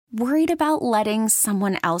Worried about letting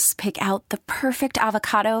someone else pick out the perfect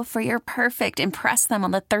avocado for your perfect impress them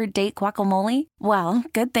on the third date guacamole? Well,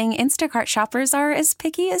 good thing Instacart shoppers are as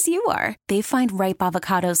picky as you are. They find ripe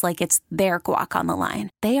avocados like it's their guac on the line.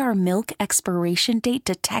 They are milk expiration date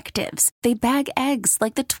detectives. They bag eggs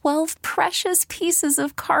like the 12 precious pieces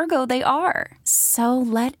of cargo they are. So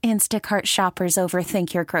let Instacart shoppers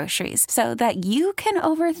overthink your groceries so that you can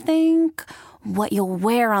overthink what you'll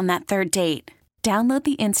wear on that third date. Download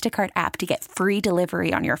the Instacart app to get free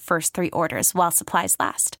delivery on your first 3 orders while supplies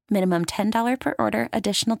last. Minimum $10 per order.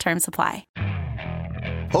 Additional terms apply.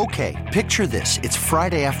 Okay, picture this. It's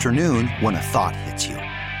Friday afternoon when a thought hits you.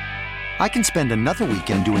 I can spend another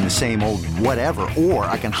weekend doing the same old whatever, or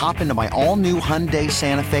I can hop into my all-new Hyundai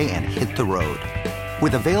Santa Fe and hit the road.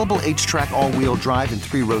 With available H-Track all-wheel drive and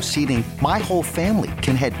 3-row seating, my whole family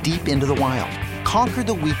can head deep into the wild. Conquer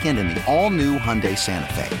the weekend in the all-new Hyundai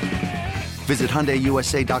Santa Fe. Visit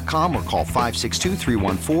HyundaiUSA.com or call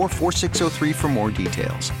 562-314-4603 for more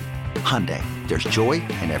details. Hyundai, there's joy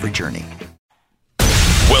in every journey.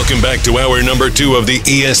 Welcome back to hour number 2 of the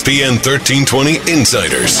ESPN 1320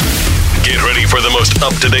 Insiders. Get ready for the most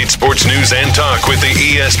up-to-date sports news and talk with the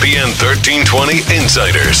ESPN 1320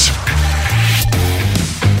 Insiders.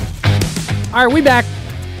 All right, we back.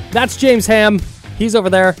 That's James Ham. He's over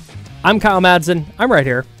there. I'm Kyle Madsen. I'm right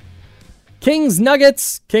here. Kings,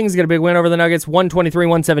 Nuggets. Kings get a big win over the Nuggets,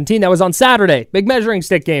 123-117. That was on Saturday. Big measuring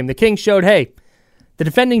stick game. The Kings showed, hey, the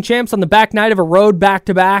defending champs on the back night of a road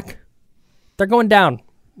back-to-back, they're going down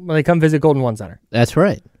when they come visit Golden One Center. That's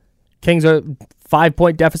right. Kings a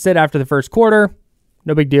 5-point deficit after the first quarter.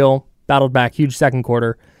 No big deal. Battled back. Huge second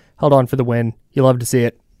quarter. Held on for the win. You love to see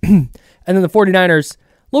it. And then the 49ers, a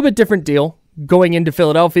little bit different deal. Going into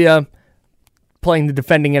Philadelphia, playing the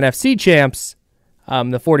defending NFC champs,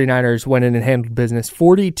 the 49ers went in and handled business.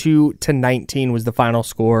 42-19 was the final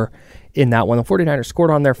score in that one. The 49ers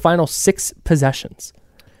scored on their final 6 possessions.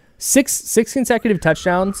 Six consecutive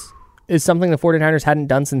touchdowns is something the 49ers hadn't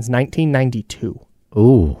done since 1992.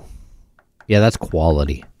 Ooh. Yeah, that's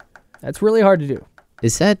quality. That's really hard to do.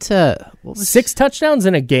 Is that... 6 touchdowns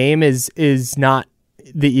in a game is not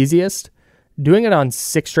the easiest. Doing it on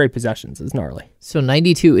 6 straight possessions is gnarly. So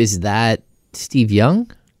 92, is that Steve Young?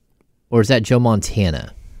 Or is that Joe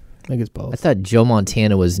Montana? I think it's both. I thought Joe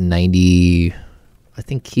Montana was 90. I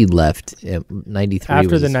think he left at 93.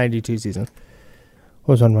 After the 92 season.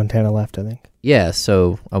 Was when Montana left, I think. Yeah,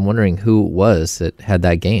 so I'm wondering who it was that had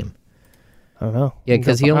that game. I don't know. Yeah,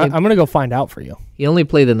 because I'm going to go find out for you. He only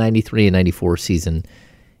played the 93 and 94 season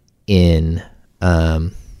in... yeah,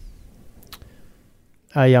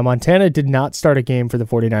 Montana did not start a game for the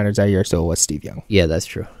 49ers that year, so it was Steve Young. Yeah, that's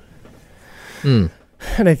true.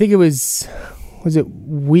 And I think it was it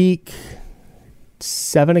week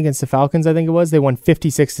 7 against the Falcons, I think it was? They won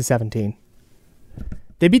 56-17.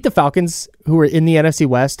 They beat the Falcons, who were in the NFC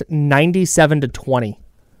West, 97-20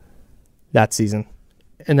 that season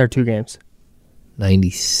in their 2 games.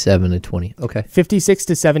 97-20. Okay.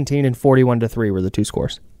 56-17 and 41-3 were the 2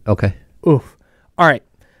 scores. Okay. Oof. All right.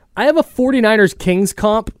 I have a 49ers Kings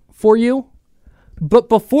comp for you. But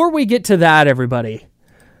before we get to that, everybody,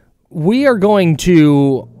 we are going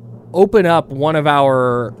to open up one of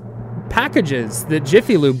our packages that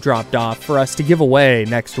Jiffy Lube dropped off for us to give away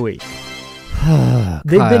next week.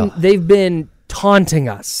 They've been taunting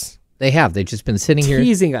us. They have. They've just been sitting here.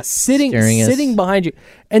 Teasing us. Sitting behind you.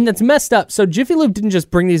 And that's messed up. So Jiffy Lube didn't just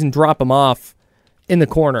bring these and drop them off in the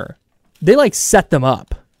corner. They set them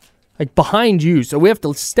up. Behind you. So we have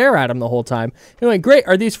to stare at them the whole time. And we're like, great,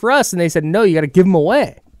 are these for us? And they said, no, you got to give them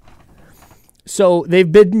away. So they've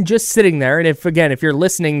been just sitting there, and if you're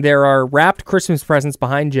listening, there are wrapped Christmas presents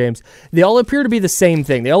behind James. They all appear to be the same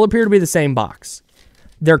thing. They all appear to be the same box.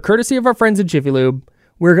 They're courtesy of our friends at Jiffy Lube.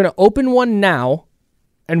 We're going to open one now,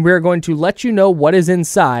 and we're going to let you know what is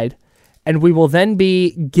inside, and we will then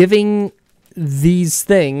be giving these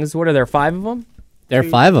things. What are there, 5 of them? There are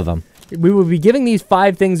 5 of them. We will be giving these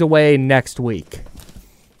 5 things away next week.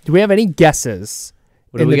 Do we have any guesses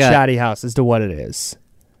in the chatty house as to what it is?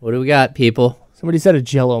 What do we got, people? Somebody said a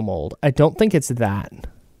Jell-O mold. I don't think it's that.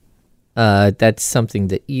 That's something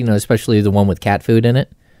that, especially the one with cat food in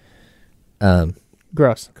it.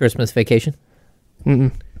 Gross. Christmas Vacation?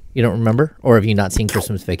 Mm-mm. You don't remember? Or have you not seen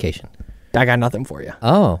Christmas Vacation? I got nothing for you.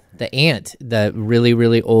 Oh, the ant, the really,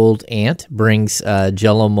 really old ant brings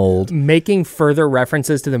Jell-O mold. Making further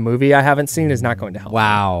references to the movie I haven't seen is not going to help.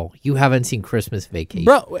 Wow. You haven't seen Christmas Vacation.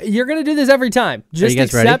 Bro, you're going to do this every time. Just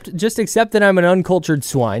accept that I'm an uncultured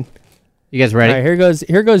swine. You guys ready? All right,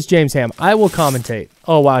 here goes James Ham. I will commentate.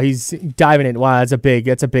 Oh, wow, he's diving in. Wow, that's a big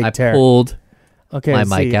tear. Okay, my let's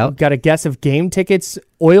mic see. out. Got a guess of game tickets,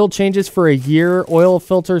 oil changes for a year, oil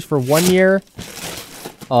filters for 1 year.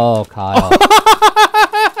 Oh, Kyle.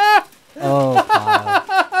 Oh,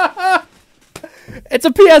 Kyle. It's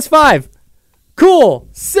a PS5. Cool.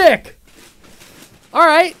 Sick. All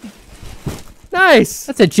right. Nice.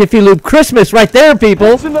 That's a Jiffy Lube Christmas right there,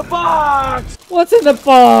 people. What's in the box? What's in the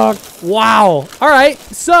box? Wow. All right.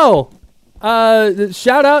 So,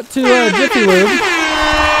 shout out to Jiffy Lube.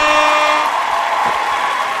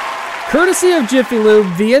 Courtesy of Jiffy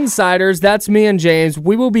Lube, the insiders, that's me and James,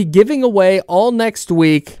 we will be giving away all next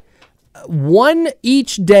week, one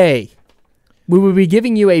each day. We will be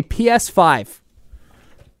giving you a PS5.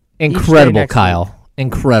 Incredible, Kyle.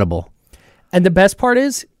 Incredible. And the best part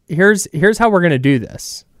is, here's how we're going to do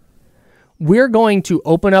this. We're going to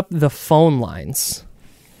open up the phone lines,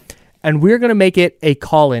 and we're going to make it a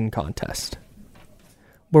call-in contest,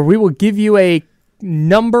 where we will give you a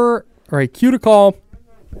number or a cue to call,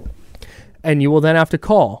 and you will then have to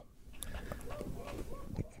call.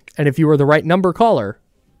 And if you are the right number caller,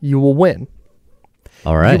 you will win.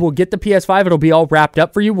 All right. You will get the PS5. It'll be all wrapped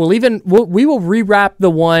up for you. We will rewrap the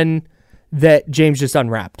one that James just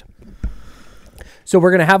unwrapped. So we're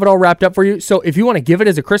going to have it all wrapped up for you. So if you want to give it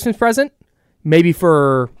as a Christmas present, maybe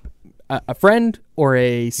for a friend or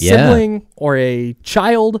a sibling or a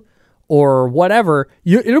child or whatever,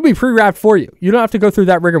 it'll be pre-wrapped for you. You don't have to go through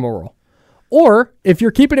that rigmarole. Or if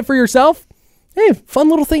you're keeping it for yourself, hey, fun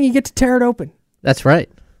little thing, you get to tear it open. That's right.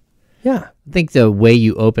 Yeah. I think the way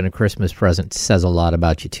you open a Christmas present says a lot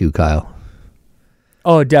about you too, Kyle.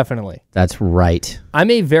 Oh, definitely. That's right.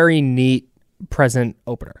 I'm a very neat present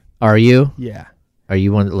opener. Are you? Yeah. Are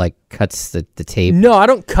you one that like cuts the tape? No, I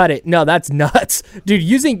don't cut it. No, that's nuts. Dude,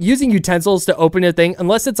 using utensils to open a thing,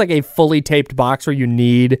 unless it's like a fully taped box where you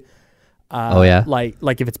need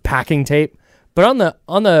like if it's packing tape. But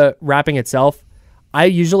on the wrapping itself, I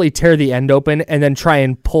usually tear the end open and then try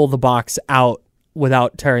and pull the box out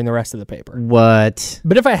without tearing the rest of the paper. What?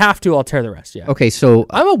 But if I have to, I'll tear the rest, yeah. Okay, so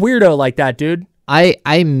I'm a weirdo like that, dude.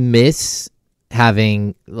 I miss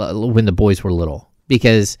having when the boys were little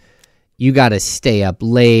because you got to stay up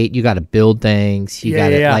late, you got to build things, you got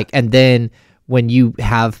to like, and then when you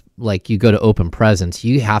have like you go to open presents,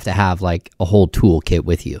 you have to have like a whole toolkit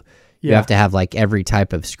with you. You have to have like every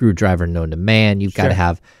type of screwdriver known to man. You've got to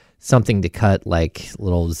have something to cut, like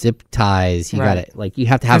little zip ties. You got to like you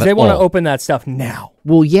have to have. Because they want to open that stuff now.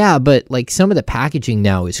 Well, yeah, but like some of the packaging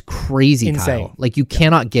now is crazy, insane. Kyle. Like you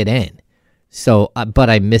cannot get in. So, but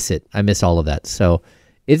I miss it. I miss all of that. So,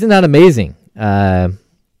 isn't that amazing?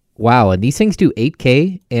 Wow, and these things do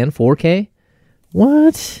 8K and 4K.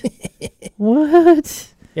 What? What?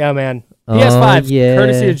 Yeah, man. PS5,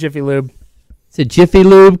 courtesy of Jiffy Lube. It's a Jiffy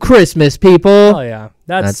Lube Christmas, people. Oh, yeah.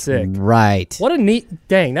 That's sick. Right. What a neat...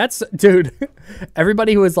 Dang, that's... Dude,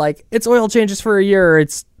 everybody who was like, it's oil changes for a year,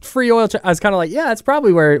 it's free oil... I was kind of like, yeah, that's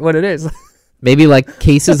probably what it is. Maybe like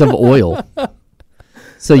cases of oil.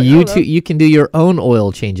 So you can do your own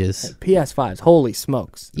oil changes. PS5s, holy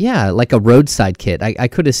smokes. Yeah, like a roadside kit. I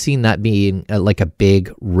could have seen that being like a big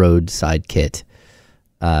roadside kit.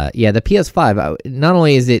 Yeah, the PS5, not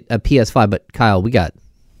only is it a PS5, but Kyle, we got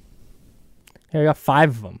 5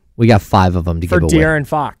 of them. We got 5 of them to give away. For De'Aaron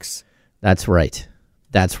Fox. That's right.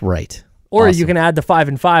 That's right. Or awesome. You can add the 5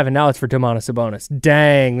 and 5, and now it's for Domantas Sabonis.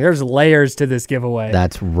 Dang, there's layers to this giveaway.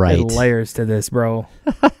 That's right. There's layers to this, bro.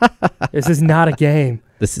 This is not a game.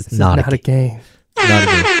 This is not a game. Not a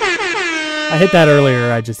game. I hit that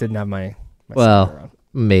earlier. I just didn't have my well,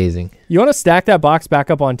 amazing. You want to stack that box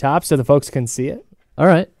back up on top so the folks can see it? All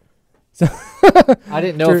right. So I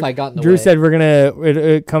didn't know if I got in the Drew way. said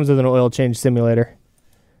it comes with an oil change simulator.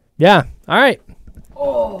 Yeah. All right.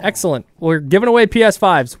 Oh. Excellent. We're giving away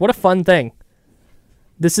PS5s. What a fun thing.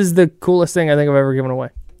 This is the coolest thing I think I've ever given away.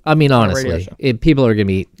 I mean, honestly, people are going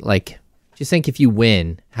to be like, just think if you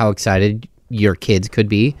win, how excited your kids could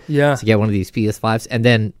be to get one of these PS5s. And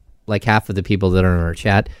then like half of the people that are in our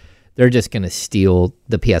chat, they're just going to steal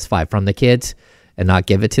the PS5 from the kids and not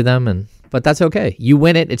give it to them. But that's okay. You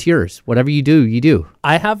win it. It's yours. Whatever you do, you do.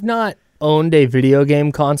 I have not owned a video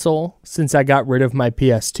game console since I got rid of my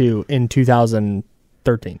PS2 in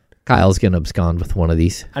 2013. Kyle's going to abscond with one of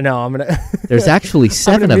these. I know. I'm going to. There's actually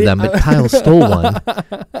 7 of them, but Kyle stole one.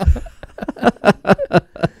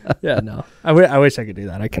 Yeah, no. I wish I could do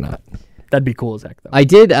that. I cannot. That'd be cool as heck, though. I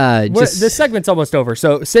did this segment's almost over,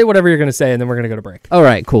 so say whatever you're going to say, and then we're going to go to break. All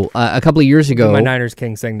right, cool. A couple of years ago... My Niners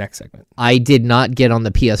Kings thing next segment. I did not get on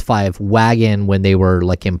the PS5 wagon when they were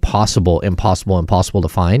like impossible to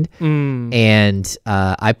find. And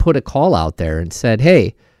I put a call out there and said,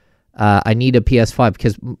 hey, I need a PS5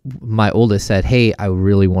 because my oldest said, hey, I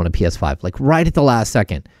really want a PS5. Like right at the last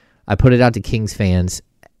second, I put it out to Kings fans.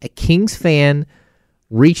 A Kings fan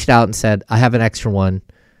reached out and said, I have an extra one,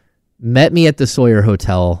 met me at the Sawyer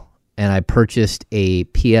Hotel, and I purchased a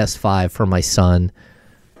PS5 for my son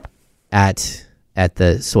at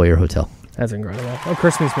the Sawyer Hotel. That's incredible. Oh,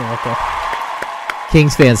 Christmas miracle.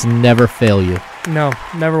 Kings fans never fail you. No,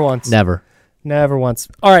 never once. Never once.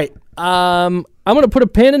 All right. I'm going to put a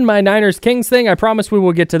pin in my Niners-Kings thing. I promise we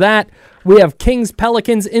will get to that. We have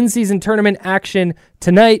Kings-Pelicans in-season tournament action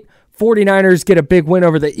tonight. 49ers get a big win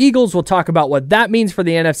over the Eagles. We'll talk about what that means for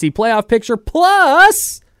the NFC playoff picture.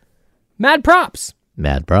 Plus, Mad Props.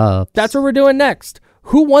 Mad Props. That's what we're doing next.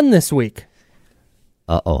 Who won this week?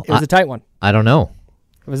 Uh-oh. It was a tight one. I don't know.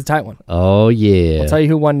 It was a tight one. Oh, yeah. I'll tell you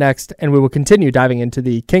who won next, and we will continue diving into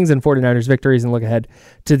the Kings and 49ers victories and look ahead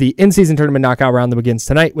to the in-season tournament knockout round that begins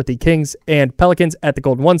tonight with the Kings and Pelicans at the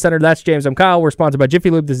Golden One Center. That's James. I'm Kyle. We're sponsored by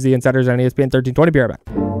Jiffy Lube. This is the Insiders on ESPN 1320. Be right back.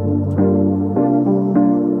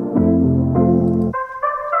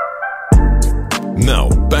 Now,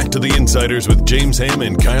 back to the Insiders with James Ham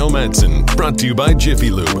and Kyle Madsen. Brought to you by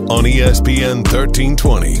Jiffy Lube on ESPN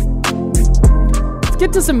 1320. Let's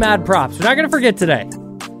get to some Mad Props. We're not going to forget today.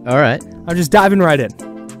 All right. I'm just diving right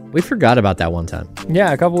in. We forgot about that one time.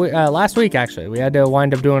 Yeah, last week, actually. We had to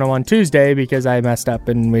wind up doing them on Tuesday because I messed up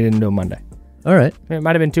and we didn't do them Monday. All right. It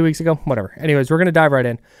might have been 2 weeks ago. Whatever. Anyways, we're going to dive right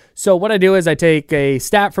in. So what I do is I take a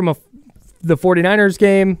stat from the 49ers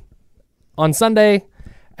game on Sunday,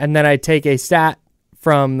 and then I take a stat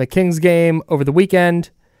from the Kings game over the weekend,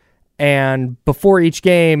 and before each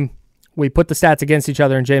game, we put the stats against each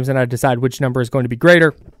other, and James and I decide which number is going to be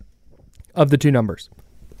greater of the two numbers.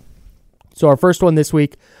 So our first one this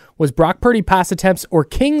week was Brock Purdy pass attempts or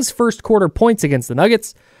Kings first quarter points against the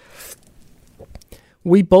Nuggets.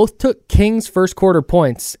 We both took Kings first quarter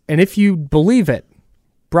points, and if you believe it,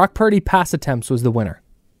 Brock Purdy pass attempts was the winner.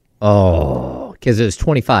 Oh, because it was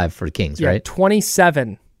 25 for the Kings, right?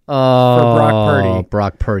 27 for Brock Purdy.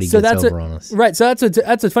 Brock Purdy gets over on us. Right, so that's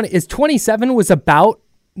what's funny, is 27 was about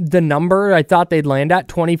the number I thought they'd land at,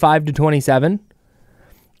 25 to 27,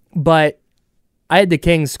 but I had the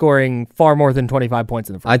Kings scoring far more than 25 points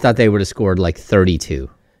in the first I thought they would have scored like 32.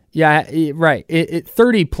 Yeah, right.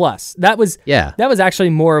 30 plus. That was actually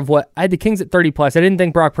more of what I had the Kings at 30 plus. I didn't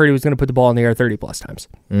think Brock Purdy was going to put the ball in the air 30 plus times.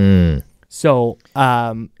 So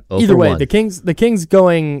either way, the Kings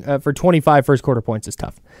going for 25 first quarter points is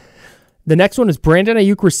tough. The next one is Brandon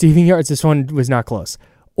Ayuk receiving yards. This one was not close.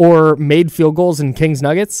 Or made field goals in Kings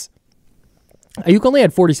Nuggets. Ayuk only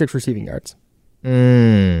had 46 receiving yards.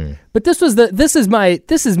 But this is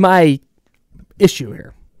my issue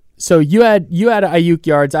here. So you had Ayuk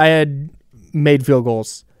yards. I had made field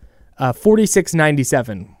goals.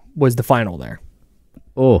 46-97 was the final there.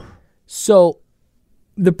 Oh. So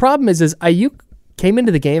the problem is Ayuk came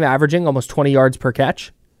into the game averaging almost 20 yards per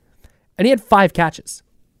catch, and he had 5 catches.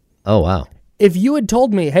 Oh, wow. If you had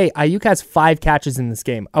told me, hey, Ayuk has 5 catches in this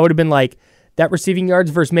game, I would have been like, that receiving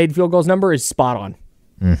yards versus made field goals number is spot on.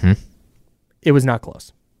 Mm-hmm. It was not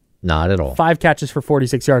close. Not at all. 5 catches for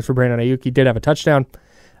 46 yards for Brandon Ayuk. He did have a touchdown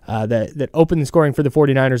that opened the scoring for the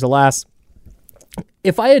 49ers, alas.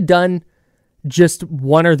 If I had done just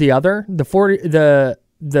one or the other, the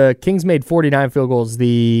Kings made 49 field goals,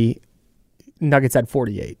 the Nuggets had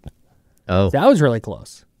 48. Oh. That was really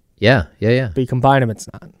close. Yeah. But you combine them, it's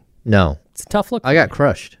not. No. It's a tough look. I got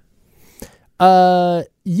crushed.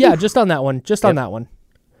 Yeah, just on that one. On that one.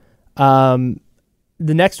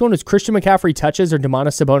 The next one is Christian McCaffrey touches or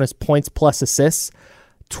Domantas Sabonis points plus assists.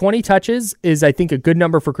 20 touches is, I think, a good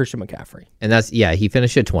number for Christian McCaffrey. And he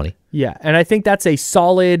finished at 20. Yeah, and I think that's a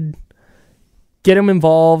solid get him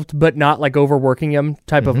involved, but not like overworking him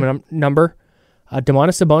type of number.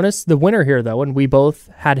 Domantas Sabonis, the winner here, though, and we both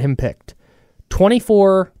had him picked.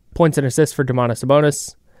 24 points and assists for Domantas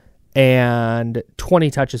Sabonis and 20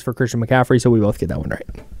 touches for Christian McCaffrey, so we both get that one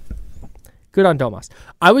right. Good on Domas.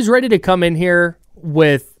 I was ready to come in here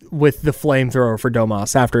with the flamethrower for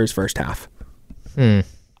Domas after his first half.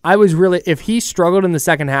 I was really, if he struggled in the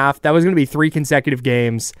second half, that was going to be 3 consecutive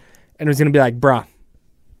games, and it was going to be like, bruh,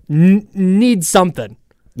 need something.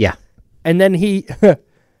 Yeah. And then Domantas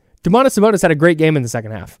Sabonis had a great game in the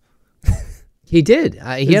second half. He did.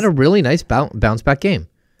 He had a really nice bounce back game.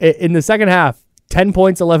 In the second half, 10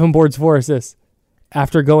 points, 11 boards, 4 assists,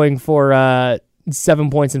 after going for 7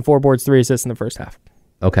 points and 4 boards, 3 assists in the first half.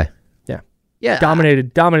 Okay. Yeah.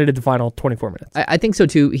 Dominated the final 24 minutes. I think so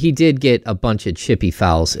too. He did get a bunch of chippy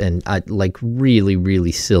fouls and like really,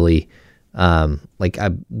 really silly. Like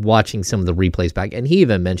I'm watching some of the replays back, and he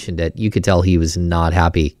even mentioned it. You could tell he was not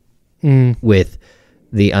happy with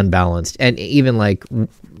the unbalanced, and even like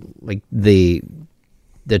the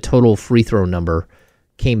total free throw number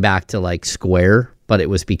came back to like square, but it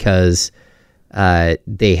was because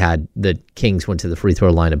the Kings went to the free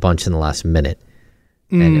throw line a bunch in the last minute,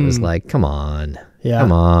 and it was like, come on.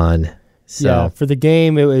 Come on. So for the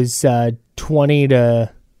game, it was 20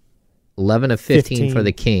 to 11 of 15 for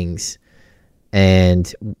the Kings,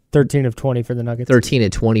 and 13 of 20 for the Nuggets. 13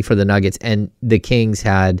 of 20 for the Nuggets, and the Kings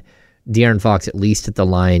had De'Aaron Fox at least at the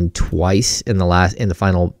line twice in the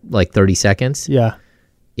final like 30 seconds.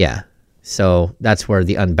 Yeah. So that's where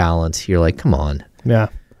the unbalance. You're like, come on. Yeah.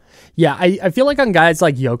 I feel like on guys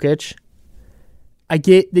like Jokic, I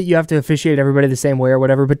get that you have to officiate everybody the same way or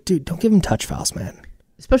whatever, but dude, don't give him touch fouls, man.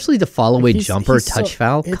 Especially the follow-away jumper touch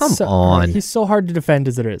foul. Come on. He's so hard to defend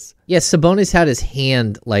as it is. Yeah, Sabonis had his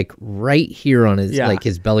hand like right here on his like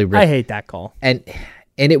his belly rib. I hate that call. And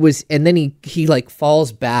it was, and then he like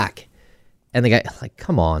falls back, and the guy like,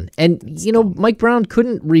 come on. And Mike Brown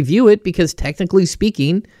couldn't review it because technically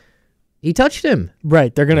speaking, he touched him.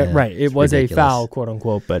 Right. They're gonna It was ridiculous. A foul, quote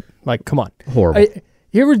unquote. But like, come on. Horrible.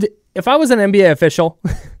 If I was an NBA official,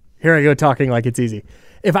 here I go talking like it's easy.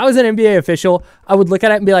 If I was an NBA official, I would look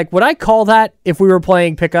at it and be like, would I call that if we were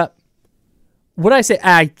playing pickup? Would I say,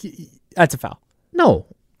 that's a foul? No.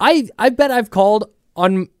 I bet I've called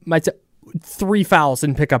on my 3 fouls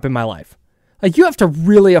in pickup in my life. Like, you have to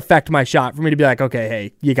really affect my shot for me to be like, okay,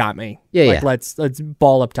 hey, you got me. Let's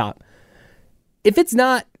ball up top. If it's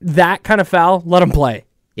not that kind of foul, let them play.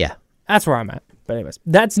 Yeah. That's where I'm at. But anyways,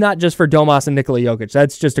 that's not just for Domas and Nikola Jokic.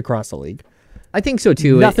 That's just across the league. I think so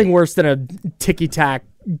too. Nothing worse than a ticky-tack,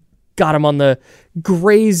 got him on the,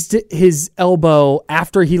 grazed his elbow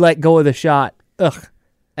after he let go of the shot. Ugh.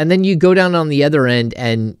 And then you go down on the other end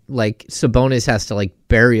and like Sabonis has to like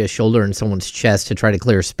bury a shoulder in someone's chest to try to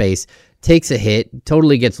clear space, takes a hit,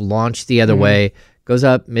 totally gets launched the other way, goes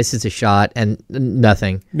up, misses a shot, and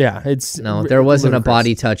nothing. Yeah, there wasn't ludicrous. A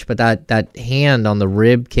body touch, but that hand on the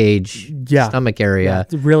rib cage, stomach area,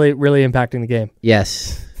 it's really, really impacting the game.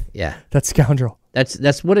 Yes, yeah, that scoundrel.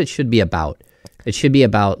 That's what it should be about. It should be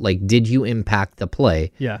about like, did you impact the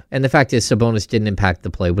play? Yeah, and the fact is, Sabonis didn't impact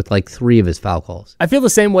the play with like 3 of his foul calls. I feel the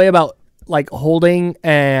same way about like holding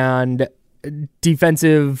and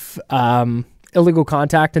defensive illegal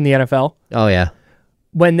contact in the NFL. Oh yeah.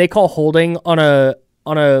 When they call holding on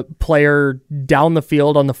a player down the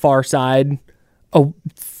field on the far side,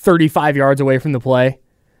 35 yards away from the play,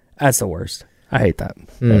 that's the worst. I hate that.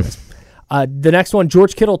 The next one,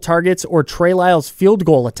 George Kittle targets or Trey Lyles field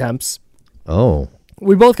goal attempts. Oh.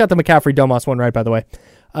 We both got the McCaffrey Domas one right, by the way.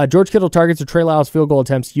 George Kittle targets or Trey Lyles field goal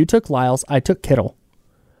attempts. You took Lyles. I took Kittle.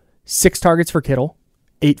 6 targets for Kittle.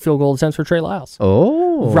 8 field goal attempts for Trey Lyles.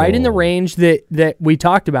 Oh. Right in the range that we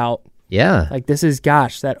talked about. Yeah. Like, this is,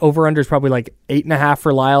 that over-under is probably like 8.5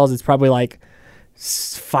 for Lyles. It's probably like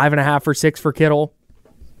 5.5 or 6 for Kittle.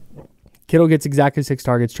 Kittle gets exactly 6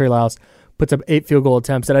 targets. Trey Lyles puts up 8 field goal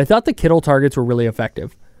attempts. And I thought the Kittle targets were really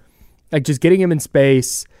effective. Like, just getting him in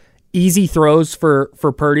space, easy throws for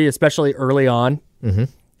Purdy, especially early on. Mm-hmm.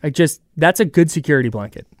 Like, that's a good security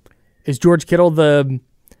blanket. Is George Kittle the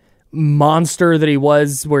monster that he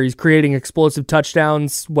was where he's creating explosive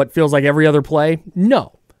touchdowns, what feels like every other play?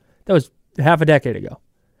 No. That was half a decade ago.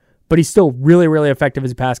 But he's still really, really effective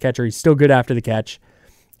as a pass catcher. He's still good after the catch.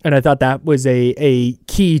 And I thought that was a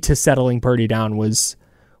key to settling Purdy down was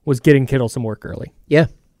getting Kittle some work early. Yeah.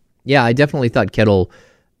 Yeah, I definitely thought Kittle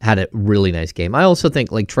had a really nice game. I also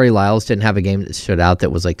think like Trey Lyles didn't have a game that stood out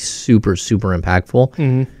that was like super, super impactful.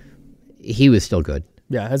 Mm-hmm. He was still good.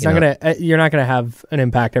 Yeah, you're not gonna have an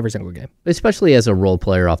impact every single game, especially as a role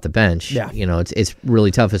player off the bench. Yeah, it's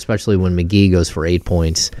really tough, especially when McGee goes for 8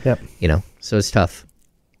 points. Yep. So it's tough.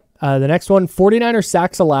 The next one, 49ers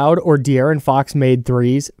sacks allowed or De'Aaron Fox made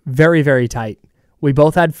threes. Very, very tight. We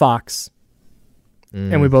both had Fox,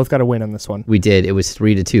 and we both got a win on this one. We did. It was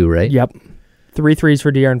 3-2, right? Yep. 3 threes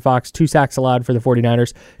for De'Aaron Fox. 2 sacks allowed for the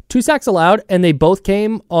 49ers. 2 sacks allowed, and they both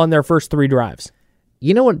came on their first 3 drives.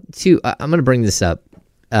 You know what? Too, I'm going to bring this up.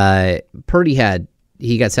 Purdy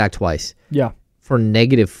he got sacked twice. Yeah. For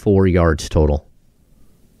 -4 yards total.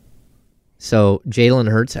 So Jalen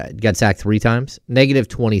Hurts got sacked 3 times,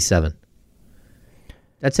 -27.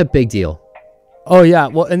 That's a big deal. Oh yeah.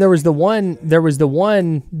 Well, and there was the one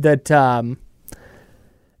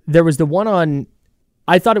on,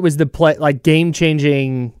 I thought it was the play, like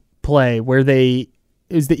game-changing play where it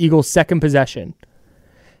was the Eagles' second possession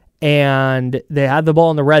and they had the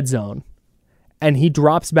ball in the red zone. And he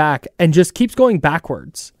drops back and just keeps going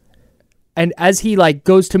backwards. And as he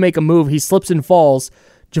goes to make a move, he slips and falls.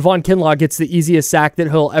 Javon Kinlaw gets the easiest sack that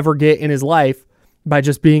he'll ever get in his life. by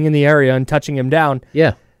just being in the area and touching him down.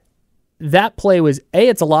 Yeah. That play was,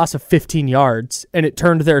 it's a loss of 15 yards, and it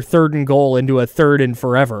turned their 3rd and goal into a 3rd and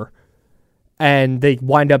forever. And they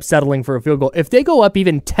wind up settling for a field goal. If they go up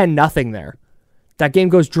even 10-0 there, that game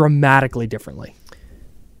goes dramatically differently.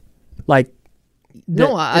 Like,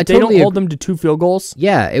 no, I they totally don't hold them to 2 field goals.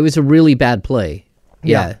 Yeah, it was a really bad play.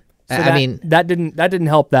 Yeah. So I mean, that didn't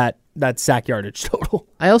help that sack yardage total.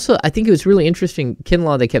 I think it was really interesting.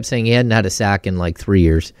 Kinlaw, they kept saying he hadn't had a sack in like 3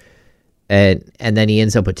 years, and then he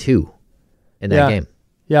ends up with 2 in that game.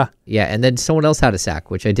 Yeah, yeah, and then someone else had a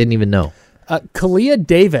sack, which I didn't even know. Kalia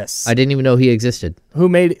Davis. I didn't even know he existed. He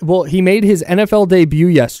made his NFL debut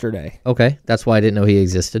yesterday. Okay, that's why I didn't know he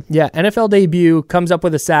existed. Yeah, NFL debut, comes up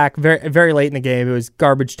with a sack very, very late in the game. It was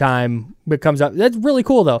garbage time, but comes up. That's really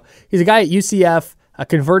cool, though. He's a guy at UCF, a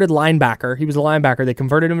converted linebacker. He was a linebacker. They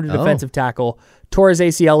converted him to defensive tackle. Tore his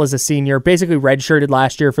ACL as a senior, basically redshirted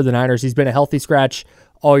last year for the Niners. He's been a healthy scratch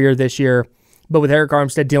all year this year. But with Eric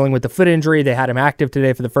Armstead dealing with the foot injury, they had him active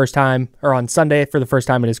today for the first time, or on Sunday for the first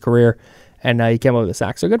time in his career. And he came up with a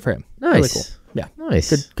sack, so good for him. Nice. Really cool. Yeah.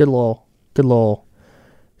 Nice. Good little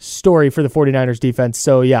story for the 49ers defense.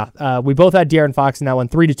 So, yeah, we both had De'Aaron Fox in that one.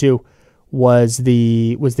 3-2 was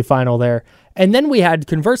the final there. And then we had,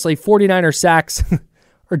 conversely, 49er sacks,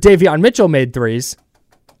 or Davion Mitchell made 3s.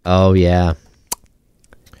 Oh, yeah.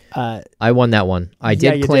 I won that one. I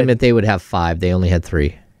did claim that they would have 5. They only had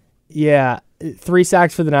 3. Yeah, 3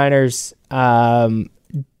 sacks for the Niners. Davion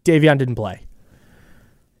didn't play.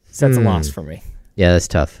 So that's a loss for me. Yeah, that's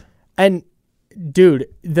tough. And, dude,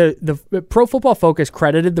 the Pro Football Focus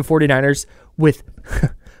credited the 49ers with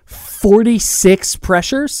 46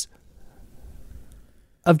 pressures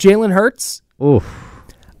of Jalen Hurts. Oof.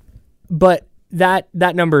 But that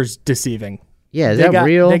number's deceiving. Yeah, is that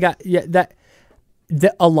real?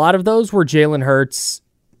 A lot of those were Jalen Hurts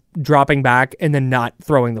dropping back and then not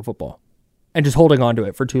throwing the football and just holding on to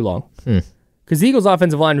it for too long. Because the Eagles'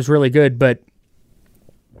 offensive line was really good, but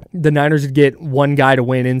the Niners would get one guy to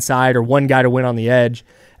win inside or one guy to win on the edge,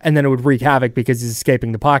 and then it would wreak havoc because he's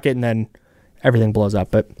escaping the pocket, and then everything blows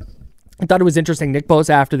up. But I thought it was interesting. Nick Bosa,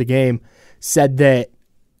 after the game, said that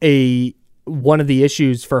one of the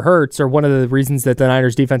issues for Hurts, or one of the reasons that the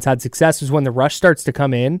Niners defense had success, is when the rush starts to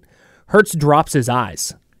come in, Hurts drops his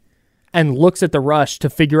eyes and looks at the rush to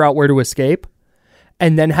figure out where to escape,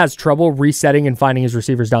 and then has trouble resetting and finding his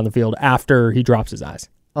receivers down the field after he drops his eyes.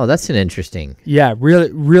 Oh, that's an interesting. Yeah, really,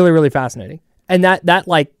 really, really fascinating. And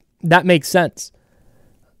that makes sense.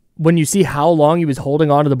 When you see how long he was holding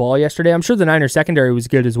on to the ball yesterday, I'm sure the Niners secondary was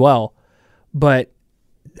good as well, but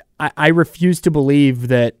I refuse to believe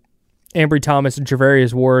that Ambry Thomas and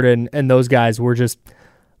Trevarius Ward and those guys were just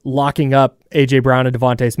locking up A.J. Brown and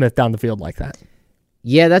Devontae Smith down the field like that.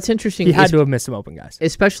 Yeah, that's interesting. He had to have missed some open guys.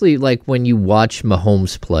 Especially like when you watch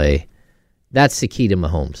Mahomes play, that's the key to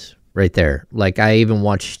Mahomes right there. Like I even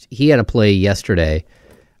watched, he had a play yesterday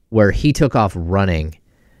where he took off running,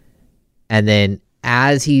 and then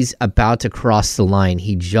as he's about to cross the line,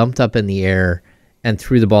 he jumped up in the air and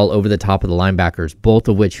threw the ball over the top of the linebackers, both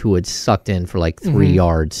of which who had sucked in for like 3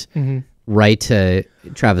 yards, right to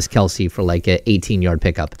Travis Kelce for like an 18-yard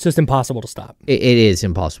pickup. It's just impossible to stop. It is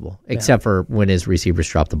impossible, except for when his receivers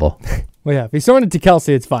drop the ball. Well, yeah, if he's throwing it to Kelce,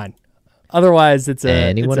 it's fine. Otherwise, it's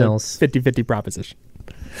a 50-50 proposition.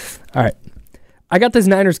 All right. I got this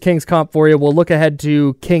Niners-Kings comp for you. We'll look ahead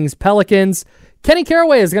to Kings-Pelicans. Kenny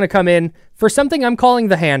Caraway is going to come in for something I'm calling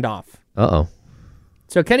the handoff. Uh-oh.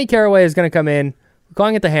 So Kenny Caraway is going to come in. We're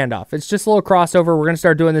calling it the handoff. It's just a little crossover. We're going to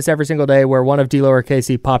start doing this every single day where one of D'Lo or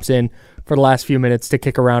Casey pops in for the last few minutes to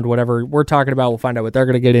kick around whatever we're talking about. We'll find out what they're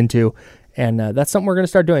going to get into. And that's something we're going to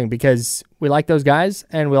start doing because we like those guys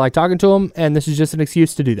and we like talking to them, and this is just an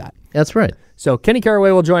excuse to do that. That's right. So Kenny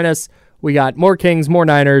Caraway will join us. We got more Kings, more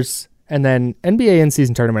Niners, and then NBA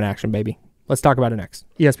in-season tournament action, baby. Let's talk about it next.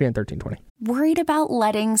 ESPN 1320. Worried about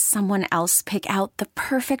letting someone else pick out the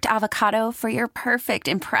perfect avocado for your perfect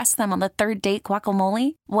impress them on the third date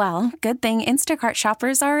guacamole? Well, good thing Instacart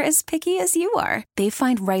shoppers are as picky as you are. They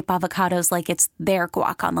find ripe avocados like it's their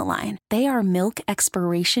guac on the line. They are milk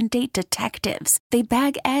expiration date detectives. They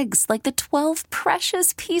bag eggs like the 12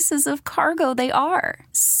 precious pieces of cargo they are.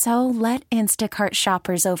 So let Instacart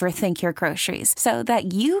shoppers overthink your groceries so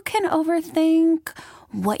that you can overthink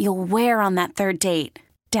what you'll wear on that third date.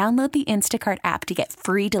 Download the Instacart app to get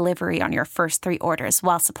free delivery on your first 3 orders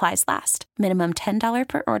while supplies last. Minimum $10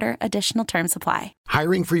 per order. Additional terms apply.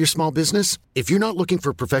 Hiring for your small business? If you're not looking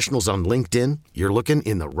for professionals on LinkedIn, you're looking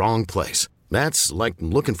in the wrong place. That's like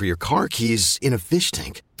looking for your car keys in a fish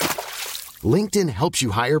tank. LinkedIn helps you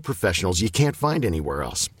hire professionals you can't find anywhere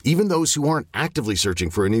else, even those who aren't actively searching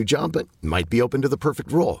for a new job but might be open to the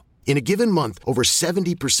perfect role. In a given month, over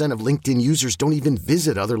 70% of LinkedIn users don't even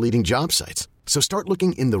visit other leading job sites. So start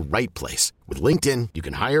looking in the right place. With LinkedIn, you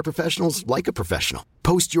can hire professionals like a professional.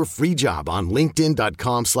 Post your free job on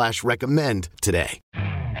linkedin.com/recommend today.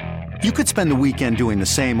 You could spend the weekend doing the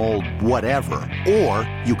same old whatever,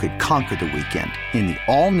 or you could conquer the weekend in the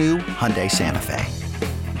all-new Hyundai Santa Fe.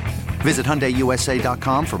 Visit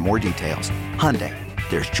HyundaiUSA.com for more details. Hyundai,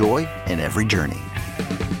 there's joy in every journey.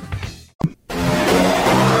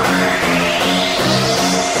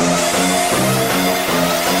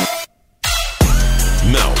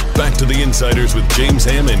 Now, back to the Insiders with James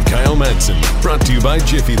Ham and Kyle Madsen. Brought to you by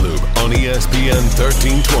Jiffy Lube on ESPN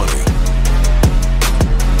 1320.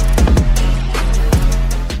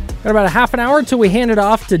 Got about a half an hour until we hand it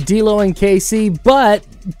off to D'Lo and KC, but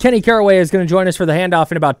Kenny Caraway is going to join us for the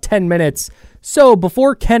handoff in about 10 minutes. So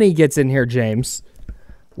before Kenny gets in here, James,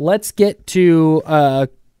 let's get to a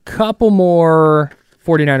couple more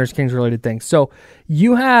 49ers Kings related things. So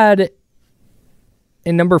you had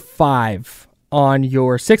in number 5 on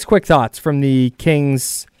your 6 quick thoughts from the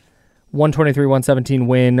Kings 123-117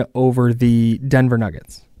 win over the Denver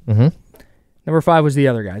Nuggets. Mm-hmm. Number 5 was the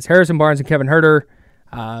other guys, Harrison Barnes and Kevin Huerter.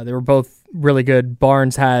 They were both really good.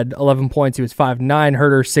 Barnes had 11 points. He was 5-9.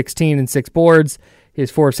 Huerter 16 and 6 boards. He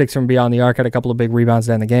was 4 of 6 from beyond the arc. Had a couple of big rebounds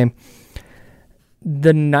to end the game.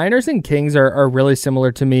 The Niners and Kings are really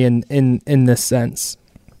similar to me in this sense,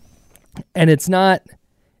 and it's not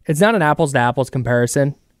an apples to apples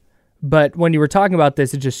comparison. But when you were talking about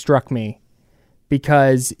this, it just struck me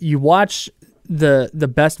because you watch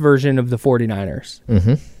the best version of the 49ers,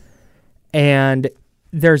 mm-hmm. and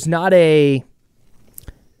there's not a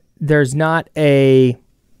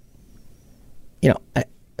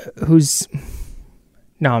who's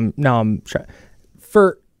now I'm trying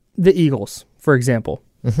for the Eagles, for example.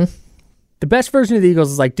 Mm-hmm. The best version of the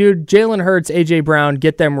Eagles is like, dude, Jalen Hurts, AJ Brown,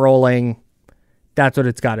 get them rolling. That's what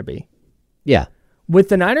it's got to be. Yeah. With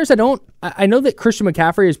the Niners, I know that Christian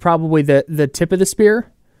McCaffrey is probably the tip of the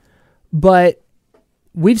spear, but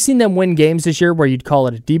we've seen them win games this year where you'd call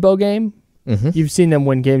it a Debo game. Mm-hmm. You've seen them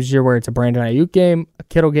win games this year where it's a Brandon Ayuk game, a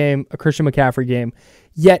Kittle game, a Christian McCaffrey game.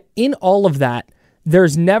 Yet in all of that,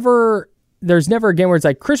 there's never a game where it's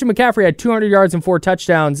like Christian McCaffrey had 200 yards and 4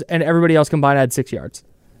 touchdowns and everybody else combined had 6 yards.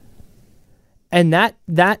 And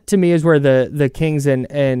that to me is where the Kings and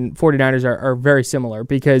 49ers are very similar,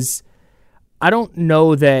 because I don't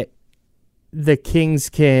know that the Kings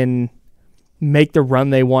can make the run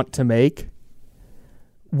they want to make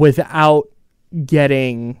without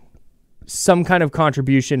getting some kind of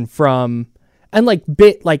contribution from, and like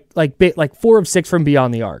 4 of 6 from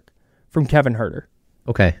beyond the arc from Kevin Huerter.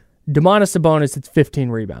 Okay. Domantas Sabonis, it's 15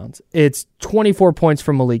 rebounds. It's 24 points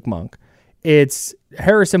from Malik Monk. It's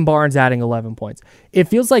Harrison Barnes adding 11 points. It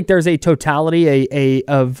feels like there's a totality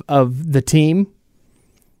of the team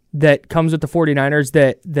that comes with the 49ers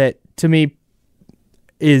that to me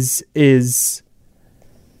is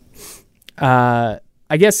I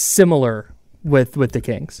guess similar with the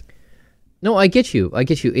Kings. No, I get you.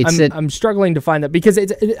 I'm struggling to find that because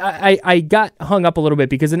I got hung up a little bit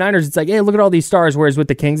because the Niners, it's like, hey, look at all these stars, whereas with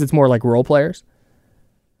the Kings, it's more like role players.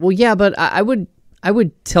 Well, yeah, but I would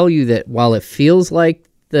tell you that while it feels like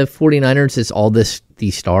the 49ers is all these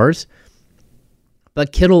stars,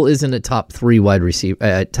 but Kittle isn't a top 3 wide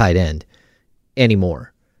receiver, tight end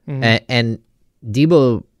anymore. Mm-hmm. And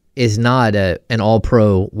Debo is not an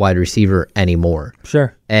all-pro wide receiver anymore.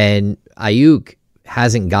 Sure. And Ayuk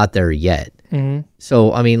hasn't got there yet. Mm-hmm.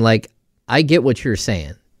 So, I mean, like, I get what you're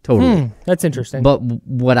saying. Totally. That's interesting. But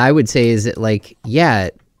what I would say is that, like, yeah,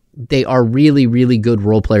 they are really, really good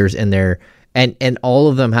role players in there, and all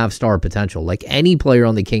of them have star potential. Like, any player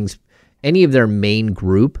on the Kings, any of their main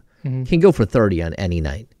group can go for 30 on any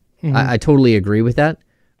night. Mm-hmm. I totally agree with that.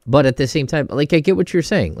 But at the same time, like, I get what you're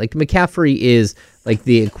saying. Like, McCaffrey is, like,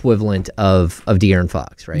 the equivalent of De'Aaron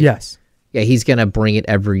Fox, right? Yes. Yeah, he's going to bring it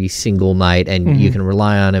every single night, and you can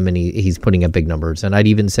rely on him, and he's putting up big numbers. And I'd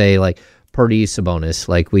even say, like, Purdy, Sabonis,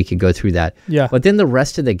 like, we could go through that. Yeah. But then the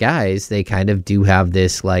rest of the guys, they kind of do have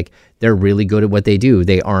this, like, they're really good at what they do.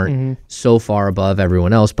 They aren't so far above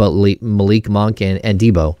everyone else, but Malik Monk and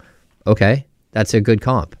Debo, okay, that's a good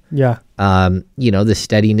comp. Yeah. The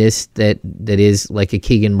steadiness that is like a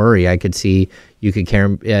Keegan Murray, I could see you could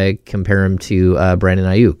compare him to Brandon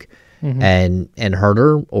Ayuk. And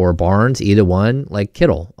Huerter or Barnes, either one, like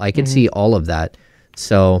Kittle. I can see all of that.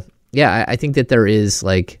 So, yeah, I think that there is,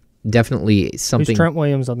 like, definitely something. Who's Trent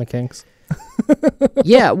Williams on the Kings?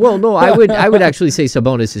 Yeah, well, no, I would actually say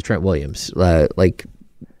Sabonis is Trent Williams. Like,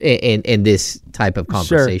 in this type of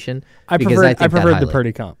conversation. Sure. I preferred the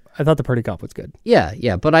Purdy comp. I thought the Purdy comp was good.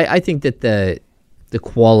 Yeah, but I think that the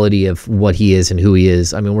quality of what he is and who he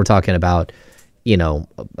is, I mean, we're talking about,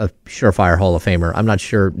 a surefire Hall of Famer. I'm not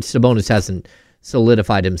sure. Sabonis hasn't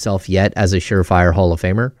solidified himself yet as a surefire Hall of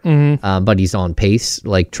Famer, but he's on pace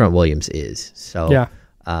like Trent Williams is. So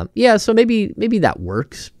so maybe that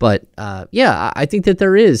works. But I think that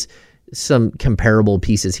there is some comparable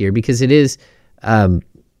pieces here because it is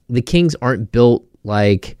the Kings aren't built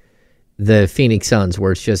like the Phoenix Suns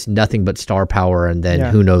where it's just nothing but star power and then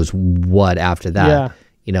who knows what after that.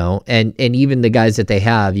 And even the guys that they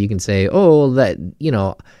have, you can say, what's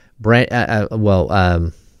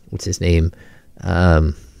his name?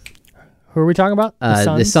 Who are we talking about?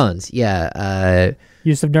 The Suns. Yeah.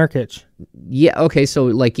 Yusuf Nurkic. Yeah. Okay. So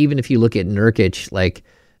like, even if you look at Nurkic, like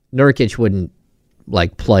Nurkic wouldn't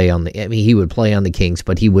like play on he would play on the Kings,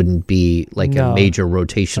 but he wouldn't be like a major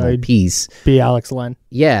rotational piece. Be Alex Len.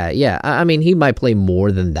 Yeah. I mean, he might play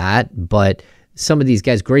more than that, but some of these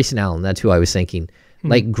guys, Grayson Allen, that's who I was thinking.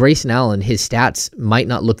 Like Grayson Allen, his stats might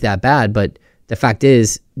not look that bad, but the fact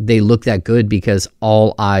is they look that good because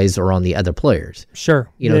all eyes are on the other players. Sure.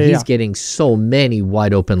 He's getting so many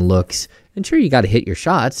wide open looks. And sure, you got to hit your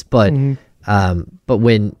shots, but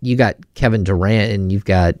when you got Kevin Durant and you've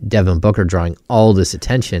got Devin Booker drawing all this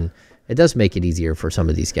attention, it does make it easier for some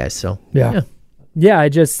of these guys. So I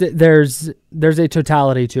just there's a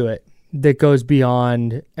totality to it that goes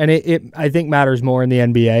beyond, and it I think matters more in the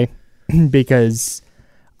NBA because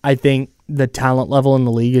I think the talent level in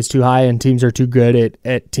the league is too high and teams are too good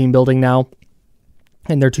at team building now,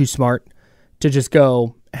 and they're too smart to just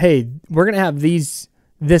go, hey, we're gonna have this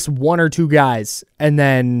one or two guys and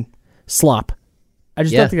then slop. I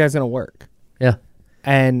just don't think that's going to work. Yeah.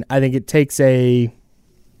 And I think it takes a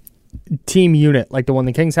team unit like the one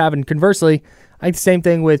the Kings have. And conversely, I think the same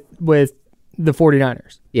thing with the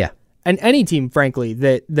 49ers. Yeah. And any team, frankly,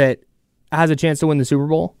 that has a chance to win the Super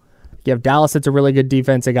Bowl. You have Dallas, that's a really good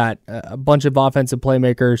defense. They got a bunch of offensive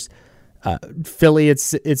playmakers. Philly,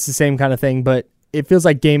 it's the same kind of thing. But it feels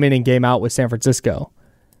like game in and game out with San Francisco.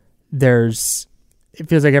 It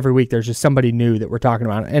feels like every week there's just somebody new that we're talking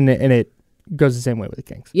about, and it goes the same way with the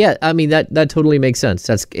Kings. Yeah, I mean that totally makes sense.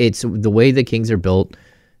 It's the way the Kings are built,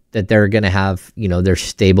 that they're going to have their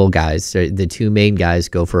stable guys. The two main guys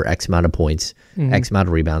go for X amount of points, X amount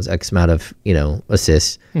of rebounds, X amount of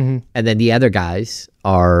assists, and then the other guys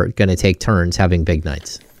are going to take turns having big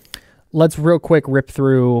nights. Let's real quick rip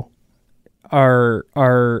through our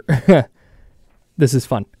this is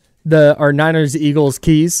fun. Our Niners Eagles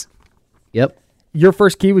keys. Yep. Your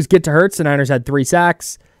first key was get to Hurts. The Niners had 3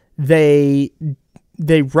 sacks. They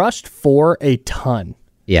rushed for a ton.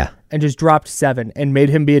 Yeah. And just dropped 7 and made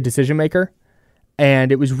him be a decision maker.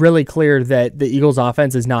 And it was really clear that the Eagles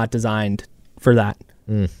offense is not designed for that.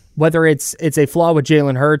 Whether it's a flaw with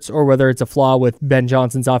Jalen Hurts or whether it's a flaw with Ben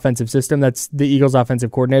Johnson's offensive system, that's the Eagles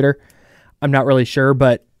offensive coordinator. I'm not really sure,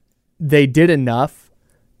 but they did enough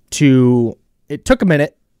it took a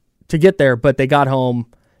minute to get there, but they got home.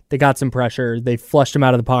 They got some pressure. They flushed him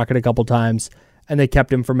out of the pocket a couple times, and they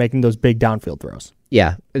kept him from making those big downfield throws.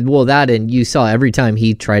 Yeah, well, and you saw every time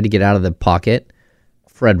he tried to get out of the pocket,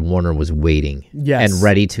 Fred Warner was waiting and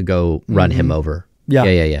ready to go run him over.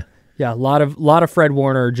 Yeah, a lot of Fred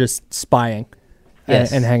Warner just spying and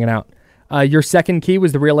hanging out. Your second key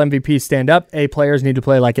was the real MVP stand up. A players need to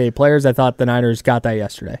play like A players. I thought the Niners got that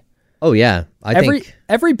yesterday. Oh yeah, I think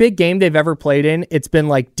every big game they've ever played in, it's been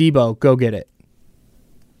like Debo, go get it.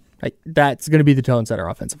 Like, that's going to be the tone setter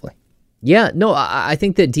offensively. Yeah, no, I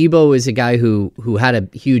think that Debo is a guy who had a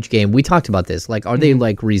huge game. We talked about this. Like, are they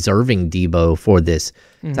like reserving Debo for this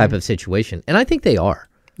type of situation? And I think they are.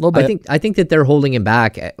 A little bit. I think that they're holding him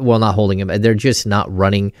back. Well, not holding him. They're just not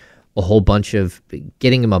running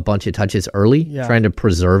getting him a bunch of touches early, trying to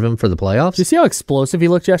preserve him for the playoffs. Did you see how explosive he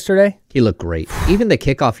looked yesterday? He looked great. Even the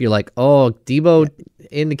kickoff, you're like, oh, Debo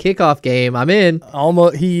in the kickoff game, I'm in.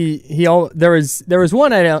 Almost, there was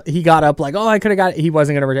one he got up like, oh, I could have got it. He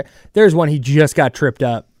wasn't going to return. There's one he just got tripped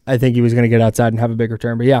up. I think he was going to get outside and have a big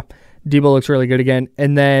return. But yeah, Debo looks really good again.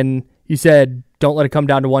 And then you said, don't let it come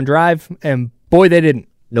down to one drive. And boy, they didn't.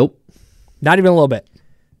 Nope. Not even a little bit.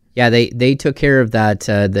 Yeah, they took care of that,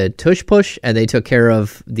 the tush push, and they took care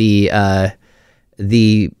of the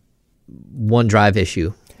one drive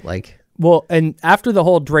issue. Well, and after the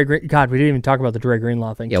whole Dre Green, God, we didn't even talk about the Dre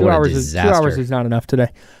Greenlaw thing. Yeah, 2 what hours a disaster. 2 hours is not enough today.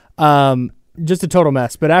 Just a total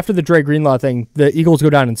mess. But after the Dre Greenlaw thing, the Eagles go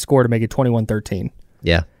down and score to make it 21-13.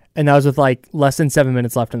 Yeah. And that was with like less than 7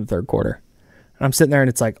 minutes left in the third quarter. And I'm sitting there and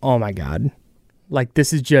it's like, oh my God. Like,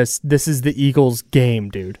 this is the Eagles game,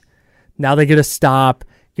 dude. Now they get a stop.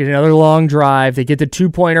 get another long drive. They get the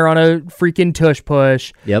 2-pointer on a freaking tush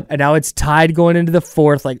push. Yep. And now it's tied going into the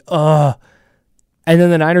fourth. Like, ugh. And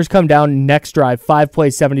then the Niners come down next drive, 5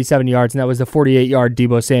 plays, 77 yards, and that was the 48-yard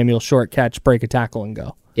Deebo Samuel short catch, break a tackle, and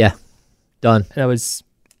go. Yeah, done.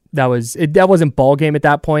 That wasn't ball game at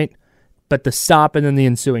that point, but the stop and then the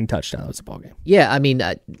ensuing touchdown was a ball game. Yeah, I mean,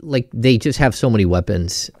 they just have so many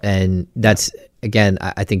weapons, and that's, again,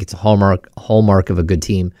 I think it's a hallmark of a good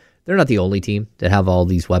team. They're not the only team that have all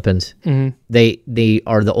these weapons. Mm-hmm. They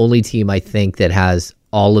are the only team, I think, that has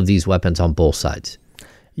all of these weapons on both sides.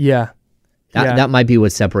 Yeah. That might be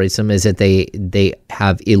what separates them, is that they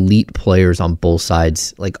have elite players on both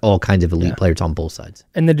sides, like all kinds of elite players on both sides.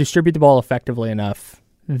 And they distribute the ball effectively enough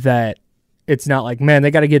that it's not like, man,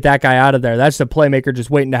 they got to get that guy out of there. That's the playmaker just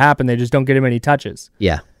waiting to happen. They just don't get him any touches.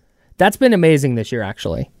 Yeah. That's been amazing this year,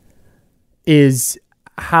 actually, is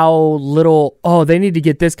how little, they need to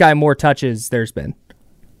get this guy more touches there's been.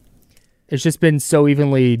 It's just been so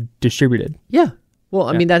evenly distributed. Yeah. Well,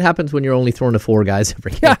 I mean, that happens when you're only throwing to 4 guys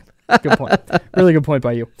every game. Yeah. Good point. Really good point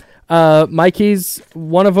by you. My keys,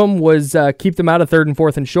 one of them was keep them out of 3rd and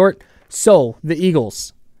 4th and short. So the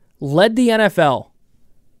Eagles led the NFL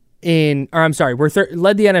led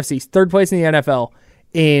the NFC, 3rd place in the NFL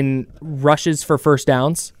in rushes for first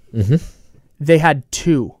downs. Mm-hmm. They had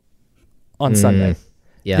 2 on Sunday.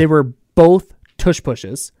 Yeah. They were both tush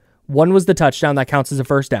pushes. One was the touchdown that counts as a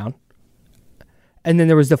first down. And then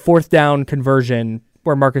there was the 4th down conversion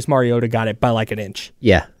where Marcus Mariota got it by like an inch.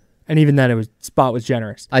 Yeah. And even then, spot was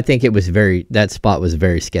generous. I think that spot was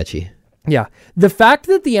very sketchy. Yeah. The fact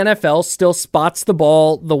that the NFL still spots the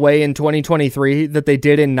ball the way in 2023 that they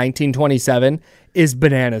did in 1927 is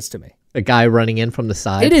bananas to me. A guy running in from the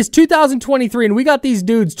side. It is 2023, and we got these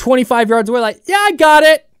dudes 25 yards away like, yeah, I got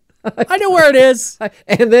it. I know where it is.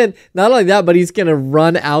 And then, not only that, but he's going to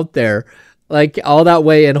run out there like all that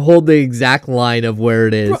way and hold the exact line of where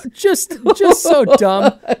it is. Bro, just so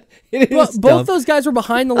dumb. It is Both dumb. those guys were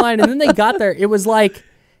behind the line, and then they got there. It was like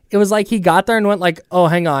he got there and went like, "Oh,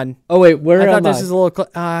 hang on. Oh wait, where I am thought this I? is a little.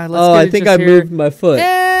 I think I moved my foot.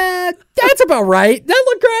 That's about right. That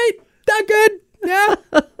looked great. That good. Yeah.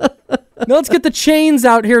 Now let's get the chains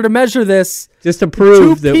out here to measure this. Just to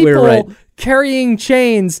prove that we're right. Carrying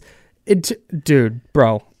chains, dude,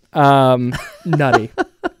 bro, nutty.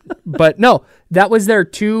 But no, that was their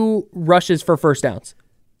 2 rushes for first downs.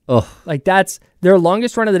 Oh, like that's their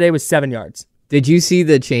longest run of the day was 7 yards. Did you see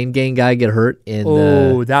the chain gang guy get hurt in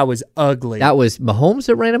that was ugly. That was Mahomes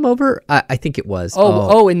that ran him over? I think it was.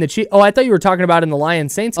 In the I thought you were talking about in the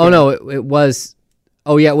Lions Saints game. Oh no, it was.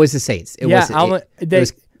 Oh yeah, it was the Saints. It was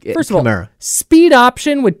first of all, Kamara. Speed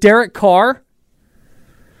option with Derek Carr.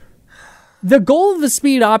 The goal of the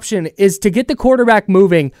speed option is to get the quarterback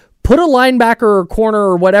moving, put a linebacker or corner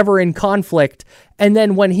or whatever in conflict, and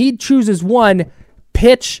then when he chooses one,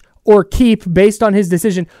 pitch or keep based on his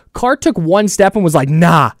decision. Carr took 1 step and was like,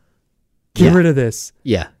 nah, get rid of this.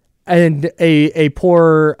 Yeah. And a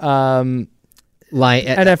poor NFL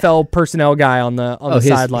personnel guy on the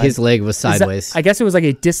sideline. His leg was sideways. I guess it was like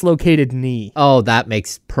a dislocated knee. Oh, that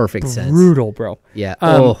makes perfect sense. Brutal, bro. Yeah.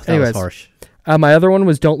 That was harsh. My other one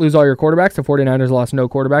was don't lose all your quarterbacks. The 49ers lost no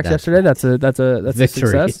quarterbacks yesterday. That's a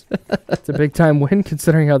success. It's a big time win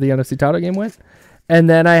considering how the NFC title game went. And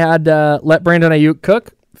then I had let Brandon Ayuk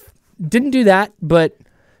cook. Didn't do that, but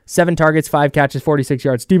 7 targets, 5 catches, 46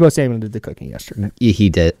 yards. Deebo Samuel did the cooking yesterday. He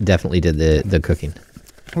definitely did the cooking.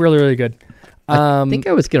 Really, really good. I think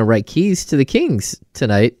I was going to write keys to the Kings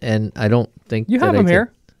tonight, and I don't think you have them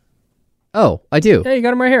here. Oh, I do. Yeah, you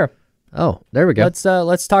got them right here. Oh, there we go.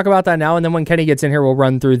 Let's talk about that now, and then when Kenny gets in here, we'll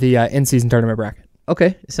run through the in-season tournament bracket.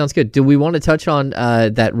 Okay, sounds good. Do we want to touch on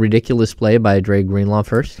that ridiculous play by Dre Greenlaw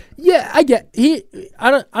first? Yeah, I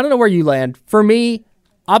don't know where you land. For me,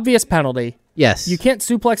 obvious penalty. Yes. You can't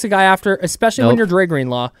suplex a guy after, especially when you're Dre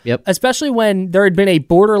Greenlaw. Yep. Especially when there had been a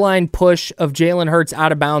borderline push of Jalen Hurts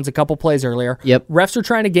out of bounds a couple plays earlier. Yep. Refs are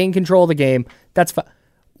trying to gain control of the game. That's fine.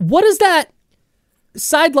 What is that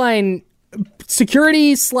sideline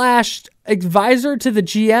security / advisor to the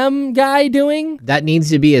GM guy doing? That needs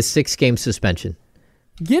to be a 6-game suspension.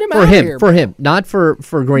 Get him out of here. For him, not for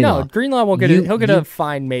Greenlaw. No, Greenlaw won't get it. He'll get a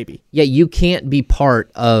fine maybe. Yeah, you can't be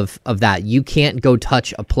part of that. You can't go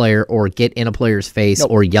touch a player or get in a player's face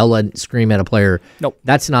or yell and scream at a player. Nope.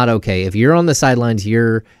 That's not okay. If you're on the sidelines,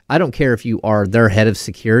 I don't care if you are their head of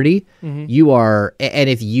security. Mm-hmm. You are, and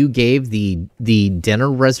if you gave the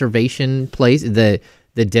dinner reservation place, the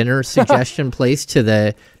dinner suggestion place to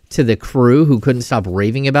the crew who couldn't stop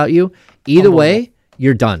raving about you, either way,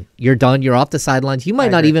 you're done. You're done. You're off the sidelines. You might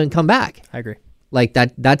not even come back. I agree. Like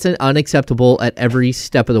that's unacceptable at every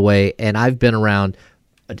step of the way. And I've been around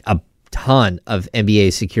a ton of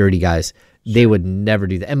NBA security guys. They would never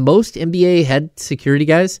do that. And most NBA head security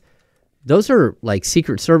guys, those are like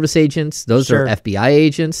Secret Service agents. Those are FBI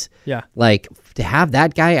agents. Yeah. Like to have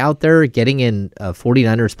that guy out there getting in a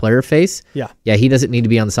 49ers player face. Yeah. Yeah, he doesn't need to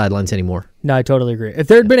be on the sidelines anymore. No, I totally agree. If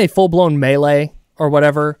there had been a full-blown melee or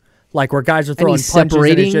whatever, like where guys are throwing punches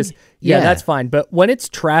and it's just, that's fine. But when it's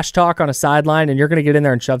trash talk on a sideline and you're going to get in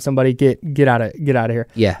there and shove somebody, get out of here.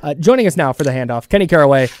 Yeah. Joining us now for the handoff, Kenny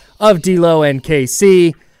Caraway of D-Lo and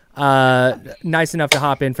KC. Nice enough to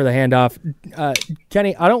hop in for the handoff.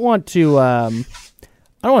 Kenny, I don't want to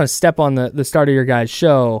step on the start of your guys'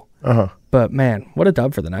 show. But man, what a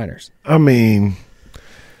dub for the Niners. I mean,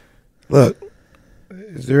 look,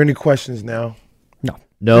 is there any questions now?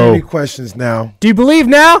 No. Any questions now? Do you believe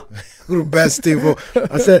now? Who the best team? Well,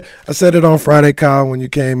 I said it on Friday, Kyle, when you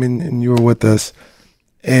came in and you were with us.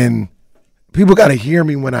 And people got to hear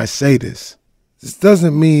me when I say this. This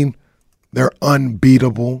doesn't mean they're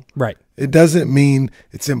unbeatable. Right. It doesn't mean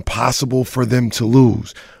it's impossible for them to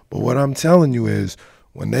lose. But what I'm telling you is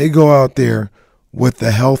when they go out there with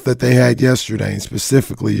the health that they had yesterday, and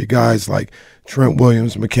specifically you guys like Trent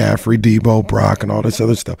Williams, McCaffrey, Debo, Brock, and all this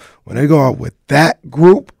other stuff, when they go out with that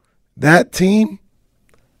group, that team,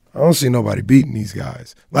 I don't see nobody beating these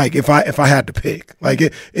guys. Like if I had to pick, like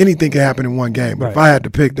anything can happen in one game. But if I had to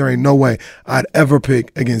pick, there ain't no way I'd ever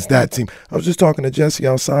pick against that team. I was just talking to Jesse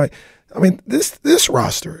outside. I mean, this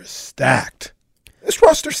roster is stacked. This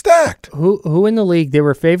roster's stacked. Who in the league? They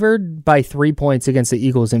were favored by 3 points against the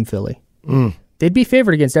Eagles in Philly. They'd be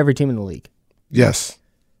favored against every team in the league. Yes.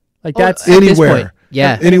 Like that's anywhere.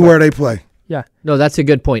 Yeah. Anywhere they play. Yeah. No, that's a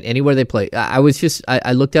good point. Anywhere they play. I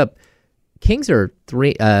looked up. Kings are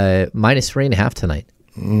 -3.5 tonight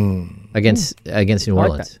against New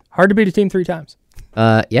Orleans. Hard to beat a team 3 times.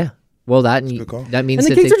 Yeah. Well, that means and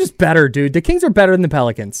the Kings are just better, dude. The Kings are better than the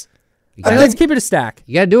Pelicans. Let's keep it a stack.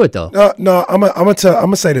 You got to do it though. No. I'm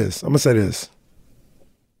gonna say this.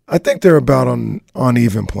 I think they're about on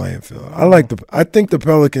even playing field. I think the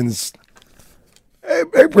Pelicans,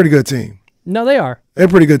 they're a pretty good team. No, they are. They're a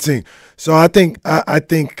pretty good team. So I think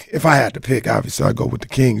if I had to pick, obviously I'd go with the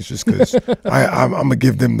Kings just because I'm gonna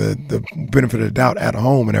give them the benefit of the doubt at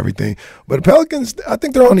home and everything. But the Pelicans, I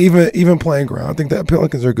think they're on even playing ground. I think the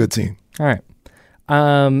Pelicans are a good team. All right,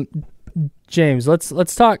 James,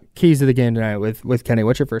 let's talk keys to the game tonight with Kenny.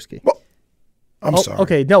 What's your first key? Well, I'm sorry.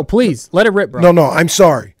 Okay, no, please let it rip, bro. No, I'm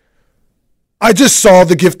sorry. I just saw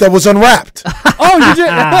the gift that was unwrapped. Oh, you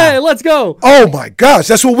just hey, let's go. Oh my gosh,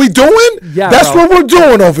 that's what we doing? Yeah, that's what we're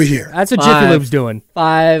doing over here. That's what Jiffy Lube's doing.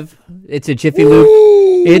 5. It's a Jiffy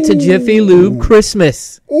Lube. It's a Jiffy Lube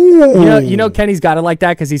Christmas. You know Kenny's got it like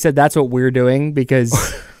that because he said that's what we're doing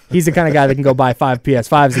because he's the kind of guy that can go buy 5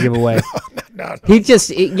 PS5s to give away. No. He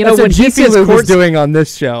just when he sits doing on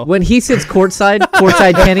this show. When he sits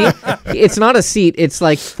courtside Kenny, it's not a seat. It's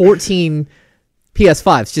like 14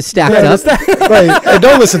 PS5s just stacked up. Right. Hey,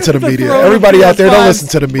 don't listen to the media. Everybody out there, don't listen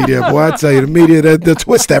to the media. Boy, I tell you, the media, they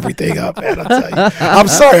twist everything up, man. I tell you. I'm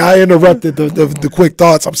sorry I interrupted the quick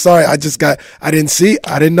thoughts. I'm sorry. I didn't see.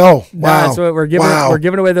 I didn't know. Wow. Nah, so we're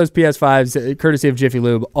giving away those PS5s courtesy of Jiffy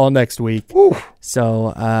Lube all next week. Ooh.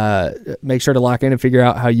 So make sure to lock in and figure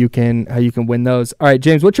out how you can win those. All right,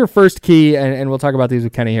 James, what's your first key? And we'll talk about these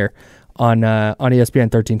with Kenny here on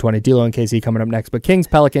ESPN 1320. D-Lo and KC coming up next. But Kings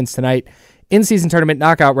Pelicans tonight. In-season tournament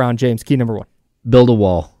knockout round, James, key number 1. Build a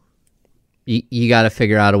wall. You got to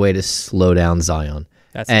figure out a way to slow down Zion.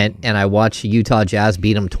 And I watched Utah Jazz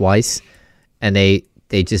beat them twice, and they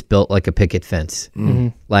just built like a picket fence. Mm-hmm.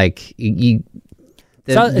 Like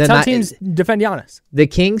it's how teams defend Giannis. The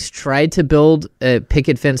Kings tried to build a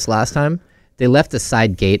picket fence last time. They left the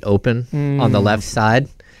side gate open on the left side.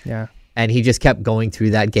 Yeah. And he just kept going through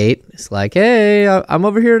that gate. It's like, hey, I'm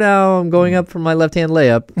over here now. I'm going up for my left-hand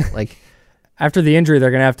layup. Like. After the injury,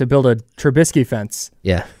 they're going to have to build a Trubisky fence.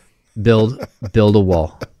 Yeah, build a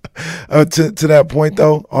wall. To that point,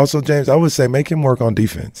 though, also, James, I would say make him work on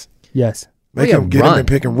defense. Yes. Get him in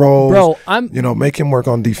pick and rolls. Bro, make him work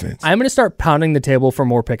on defense. I'm going to start pounding the table for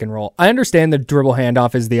more pick and roll. I understand the dribble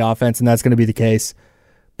handoff is the offense, and that's going to be the case.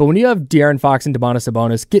 But when you have De'Aaron Fox and Domantas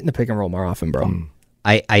Sabonis, get in the pick and roll more often, bro.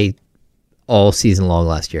 I all season long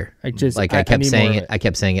last year. I kept saying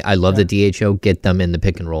it. I love the DHO. Get them in the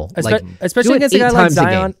pick and roll. Especially against a guy like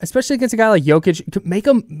Zion. Especially against a guy like Jokic.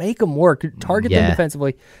 Make them work. Target them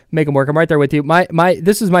defensively. Make them work. I'm right there with you.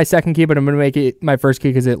 This is my second key, but I'm going to make it my first key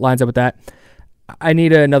because it lines up with that. I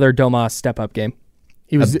need another Domas step up game.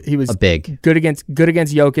 He was big good against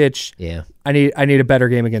Jokic. Yeah. I need a better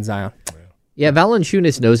game against Zion. Yeah,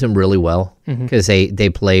 Valanciunas knows him really well because they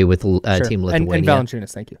play with Team Lithuania. And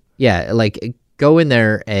Valanciunas, thank you. Yeah, like go in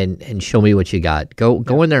there and show me what you got.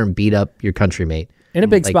 Go in there and beat up your countrymate. In a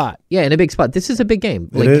big spot. Yeah, in a big spot. This is a big game.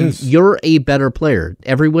 It is. You're a better player.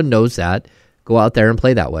 Everyone knows that. Go out there and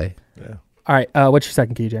play that way. Yeah. All right. What's your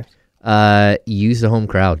second key, James? Use the home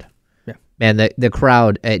crowd. Yeah. Man, the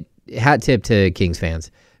crowd, hat tip to Kings fans,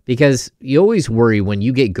 because you always worry when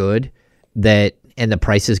you get good and the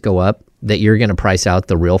prices go up that you're going to price out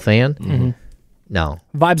the real fan. Mm-hmm. No.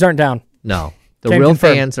 Vibes aren't down. No. The real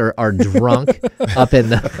fans are drunk up in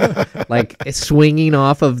the swinging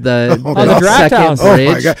off of the draft second house. bridge.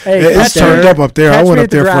 Oh my God. Hey, it's turned up there. I catch went me up at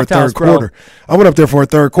the there for a draft house, third bro. quarter. I went up there for a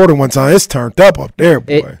third quarter one time. It's turned up there,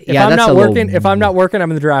 boy. If I'm not working, I'm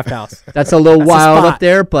in the draft house. That's a little wild spot. up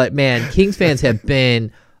there, but man, Kings fans have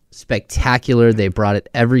been spectacular. They brought it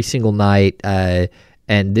every single night.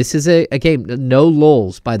 And this is a game, no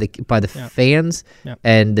lulls by the fans,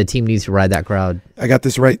 and the team needs to ride that crowd. I got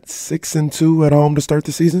this right, 6-2 at home to start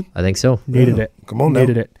the season. I think so. Needed it. Come on now.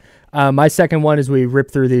 Needed it. My second one, as we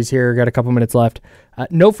rip through these here, got a couple minutes left.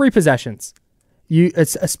 No free possessions.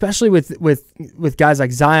 It's especially with guys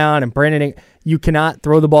like Zion and Brandon. You cannot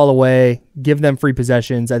throw the ball away. Give them free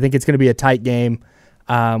possessions. I think it's going to be a tight game.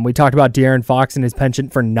 We talked about De'Aaron Fox and his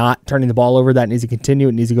penchant for not turning the ball over. That needs to continue.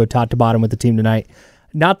 It needs to go top to bottom with the team tonight.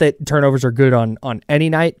 Not that turnovers are good on any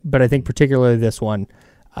night, but I think particularly this one,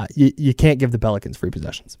 you can't give the Pelicans free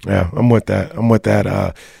possessions. Yeah, I'm with that.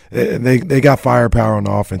 They got firepower on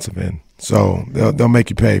the offensive end, so they'll make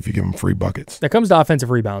you pay if you give them free buckets. That comes to offensive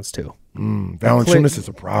rebounds too. Valanciunas is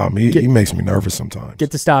a problem. He makes me nervous sometimes.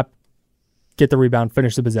 Get the stop, get the rebound,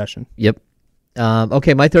 finish the possession. Yep.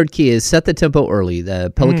 Okay, my third key is set the tempo early.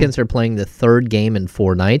 The Pelicans are playing the third game in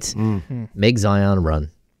 4 nights. Make Zion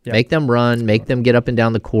run. Yep. Make them run. Make them get up and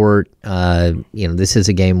down the court. This is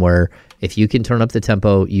a game where if you can turn up the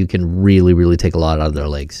tempo, you can really, really take a lot out of their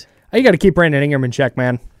legs. You got to keep Brandon Ingram in check,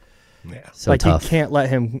 man. Yeah, so tough. You can't let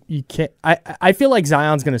him. You can't. I feel like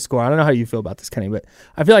Zion's going to score. I don't know how you feel about this, Kenny, but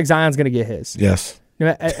I feel like Zion's going to get his. Yes.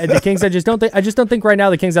 The Kings. I just don't think right now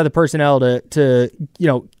the Kings have the personnel to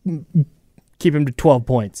keep him to 12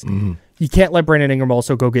 points. Mm-hmm. You can't let Brandon Ingram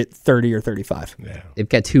also go get 30 or 35. Yeah. They've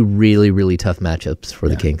got 2 really, really tough matchups for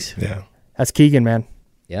the Kings. Yeah. That's Keegan, man.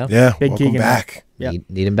 Yeah. Yeah. Big Welcome Keegan back.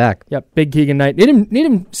 Need him back. Yep. Big Keegan night. Need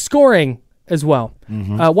him scoring as well.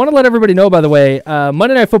 Mm-hmm. Want to let everybody know, by the way,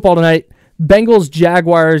 Monday Night Football tonight, Bengals,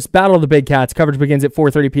 Jaguars, Battle of the Big Cats. Coverage begins at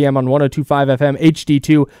 4:30 p.m. on 102.5 FM,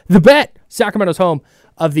 HD2. The Bet, Sacramento's home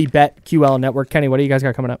of the BetQL network. Kenny, what do you guys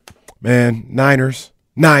got coming up? Man, Niners.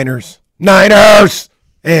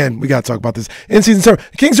 And we got to talk about this in-season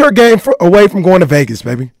tournament. The Kings are a game away from going to Vegas,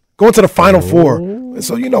 baby. Going to the Final Four.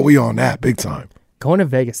 So we on that big time. Going to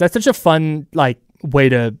Vegas. That's such a fun way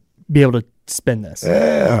to be able to spin this.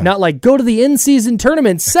 Yeah. Not go to the in-season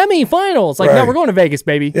tournament semifinals. Right. No, we're going to Vegas,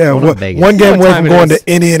 baby. Yeah, one game away from going to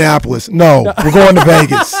Indianapolis. No, we're going to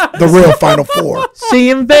Vegas, the real Final Four. See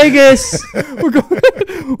you in Vegas. we're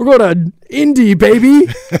going to Indy, baby.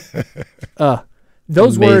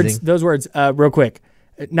 Those words, real quick.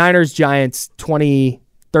 Niners, Giants,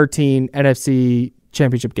 2013 NFC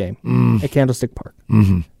Championship game at Candlestick Park.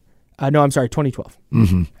 Mm-hmm. No, I'm sorry, 2012.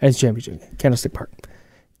 Mm-hmm. It's Championship game, Candlestick Park.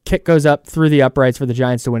 Kick goes up through the uprights for the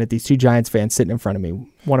Giants to win it. These 2 Giants fans sitting in front of me.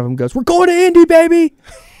 One of them goes, "We're going to Indy, baby."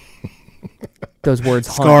 Those words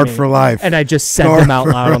haunt scarred me. for life. And I just said them out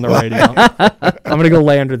loud on the radio. I'm going to go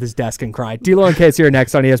lay under this desk and cry. D-Lo and Case here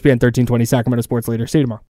next on ESPN 1320, Sacramento Sports Leader. See you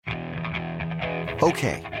tomorrow.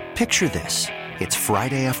 Okay, picture this. It's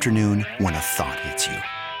Friday afternoon when a thought hits you.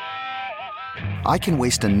 I can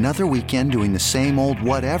waste another weekend doing the same old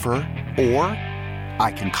whatever, or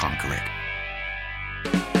I can conquer it.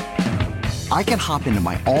 I can hop into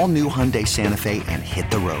my all-new Hyundai Santa Fe and hit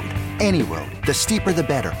the road. Any road. The steeper, the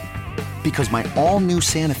better. Because my all-new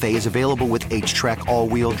Santa Fe is available with H-Track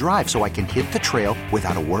all-wheel drive, so I can hit the trail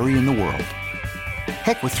without a worry in the world.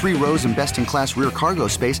 Heck, with 3 rows and best-in-class rear cargo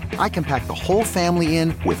space, I can pack the whole family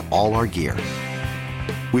in with all our gear.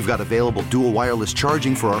 We've got available dual wireless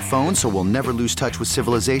charging for our phones, so we'll never lose touch with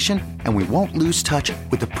civilization, and we won't lose touch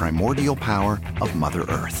with the primordial power of Mother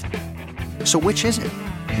Earth. So which is it?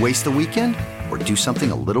 Waste the weekend or do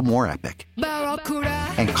something a little more epic?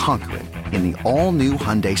 And conquer it in the all-new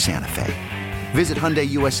Hyundai Santa Fe. Visit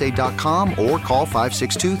HyundaiUSA.com or call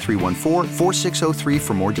 562-314-4603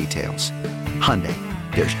 for more details. Hyundai,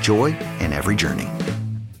 there's joy in every journey.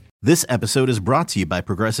 This episode is brought to you by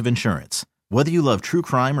Progressive Insurance. Whether you love true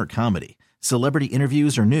crime or comedy, celebrity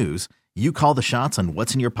interviews or news, you call the shots on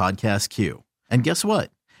what's in your podcast queue. And guess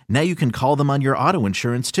what? Now you can call them on your auto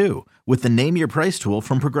insurance too with the Name Your Price tool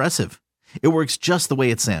from Progressive. It works just the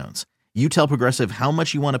way it sounds. You tell Progressive how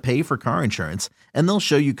much you want to pay for car insurance, and they'll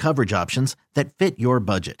show you coverage options that fit your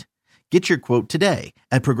budget. Get your quote today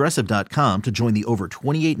at Progressive.com to join the over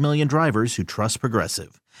 28 million drivers who trust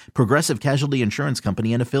Progressive. Progressive Casualty Insurance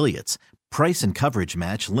Company and Affiliates. Price and coverage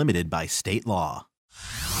match limited by state law.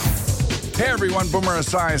 Hey everyone, Boomer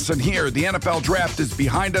Esiason here. The NFL draft is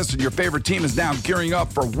behind us and your favorite team is now gearing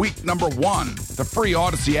up for week number 1. The free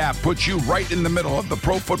Odyssey app puts you right in the middle of the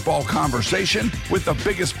pro football conversation with the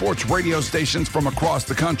biggest sports radio stations from across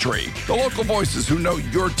the country. The local voices who know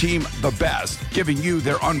your team the best, giving you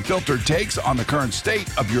their unfiltered takes on the current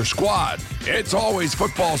state of your squad. It's always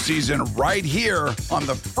football season right here on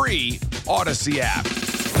the free Odyssey app.